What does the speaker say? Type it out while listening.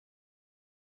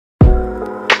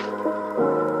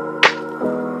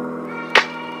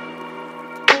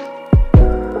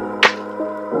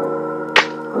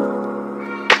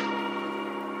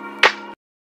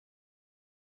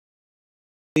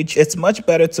It's much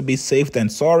better to be safe than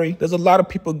sorry. There's a lot of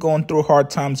people going through hard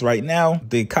times right now.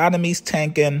 The economy's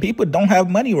tanking. People don't have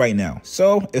money right now.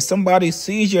 So if somebody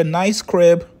sees your nice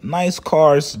crib, nice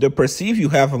cars, they perceive you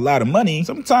have a lot of money,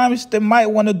 sometimes they might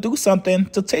want to do something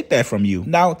to take that from you.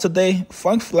 Now today,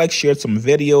 Funk Flex shared some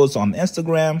videos on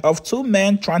Instagram of two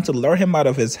men trying to lure him out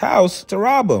of his house to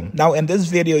rob him. Now in this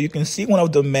video, you can see one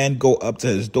of the men go up to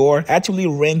his door, actually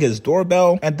ring his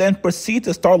doorbell, and then proceed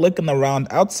to start looking around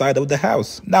outside of the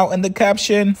house. Now in the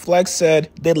caption, Flex said,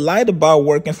 "They lied about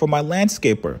working for my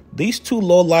landscaper. These two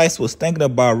lowlifes was thinking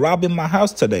about robbing my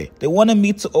house today. They wanted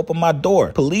me to open my door.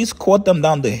 Police caught them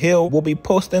down the hill. Will be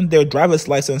posting their driver's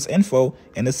license info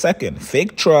in a second.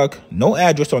 Fake truck, no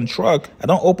address on truck. I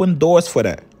don't open doors for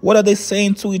that." What are they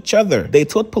saying to each other? They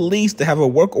told police they have a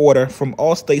work order from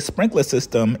Allstate Sprinkler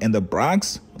System in the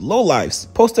Bronx. Lowlifes.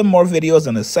 Posting more videos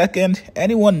in a second.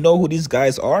 Anyone know who these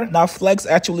guys are? Now Flex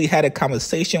actually had a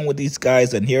conversation with these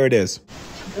guys, and here it is.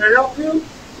 Can I help you?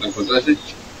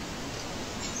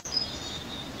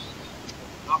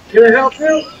 Can I help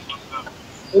you?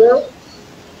 Hello?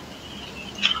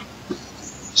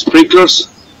 Sprinklers.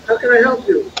 How can I help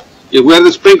you? Yeah, we are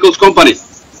the Sprinkles company.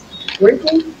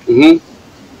 Sprinkle? Mm-hmm.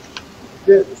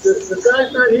 The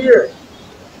guy's not here.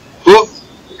 Who?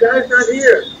 The guy's not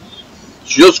here.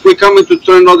 Just we coming to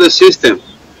turn on the system.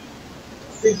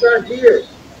 He's not here.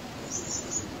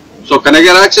 So can I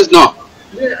get access? No.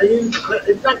 Yeah,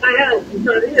 it's not my house. He's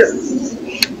not here.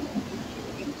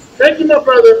 Thank you, my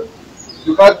brother.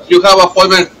 You have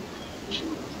appointment.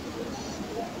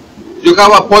 You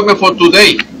have appointment for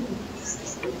today.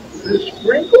 The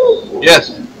Sprinkle?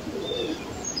 Yes.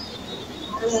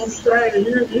 Oh, I'm sorry.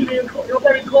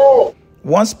 Nobody called.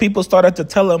 Once people started to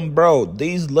tell him, "Bro,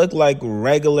 these look like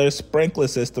regular sprinkler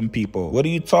system people. What are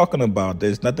you talking about?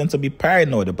 There's nothing to be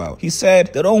paranoid about." He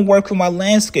said, "They don't work for my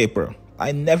landscaper.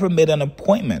 I never made an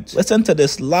appointment. Listen to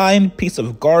this lying piece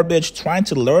of garbage trying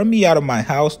to lure me out of my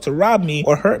house to rob me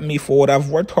or hurt me for what I've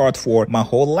worked hard for my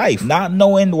whole life, not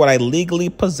knowing what I legally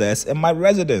possess in my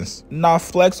residence." Now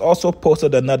Flex also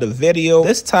posted another video.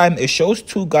 This time it shows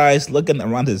two guys looking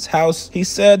around his house. He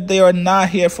said they are not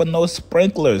here for no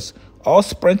sprinklers. All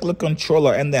sprinkler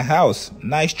controller in the house.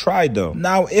 Nice try though.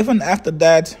 Now even after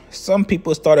that, some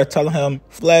people started telling him,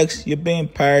 "Flex, you're being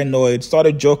paranoid."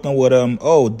 Started joking with him.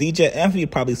 "Oh, DJ Envy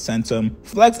probably sent him."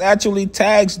 Flex actually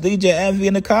tags DJ Envy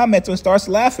in the comments and starts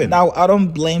laughing. Now I don't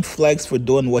blame Flex for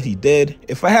doing what he did.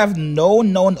 If I have no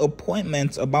known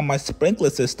appointments about my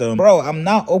sprinkler system, bro, I'm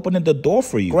not opening the door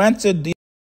for you. Granted,